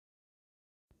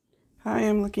Hi,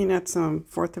 I'm looking at some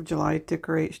 4th of July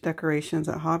decorations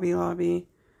at Hobby Lobby.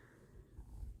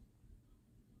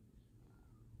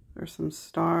 There's some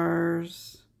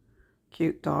stars,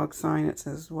 cute dog sign. It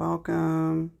says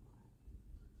welcome.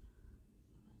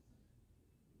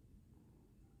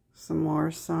 Some more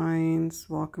signs,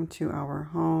 welcome to our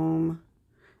home.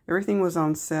 Everything was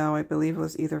on sale. I believe it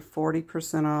was either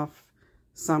 40% off,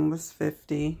 some was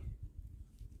 50%.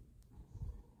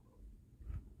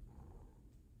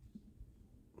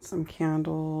 Some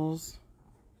candles,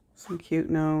 some cute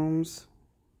gnomes,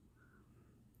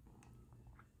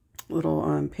 little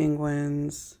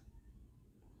penguins.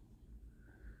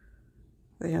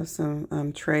 They have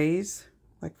some trays,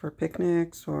 like for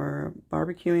picnics or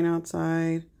barbecuing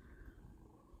outside,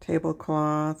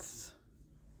 tablecloths,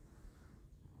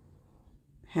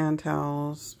 hand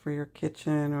towels for your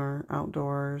kitchen or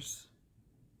outdoors,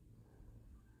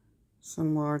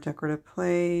 some more decorative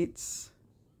plates,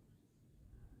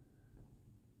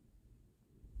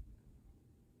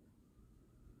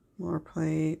 more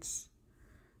plates.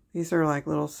 These are like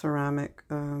little ceramic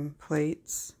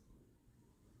plates,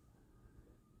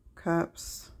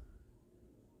 cups,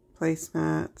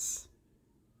 placemats.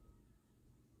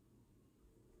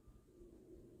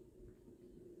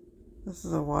 This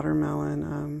is a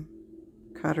watermelon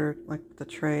cutter, like the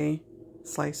tray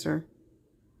slicer.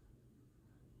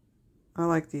 I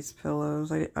like these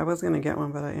pillows. I was going to get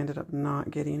one, but I ended up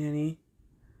not getting any.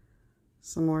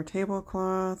 Some more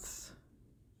tablecloths.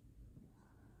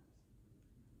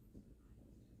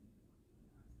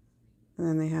 And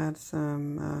then they had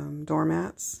some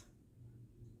doormats.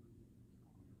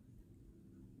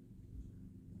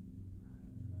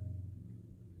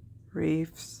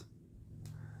 Reefs.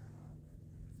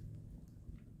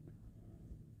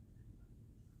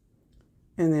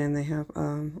 And then they have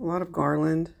a lot of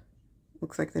garland.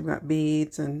 Looks like they've got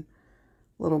beads and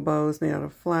little bows made out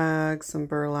of flags, some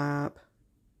burlap.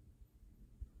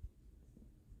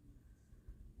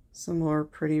 Some more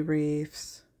pretty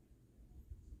reefs.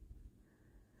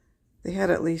 They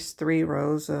had at least 3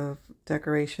 rows of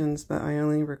decorations, but I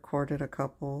only recorded a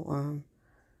couple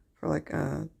for like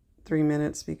 3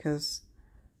 minutes because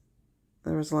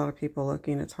there was a lot of people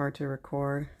looking. It's hard to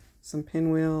record. Some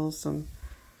pinwheels, some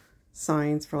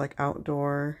signs for like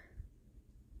outdoor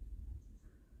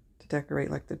to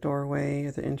decorate like the doorway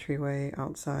or the entryway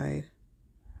outside.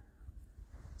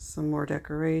 Some more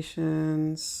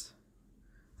decorations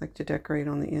like to decorate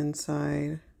on the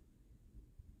inside.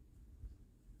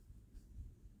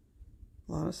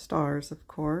 A lot of stars, of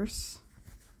course.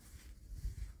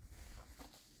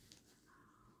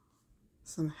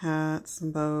 Some hats,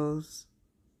 some bows.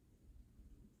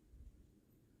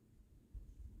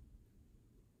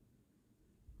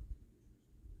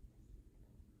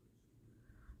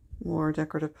 More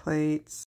decorative plates.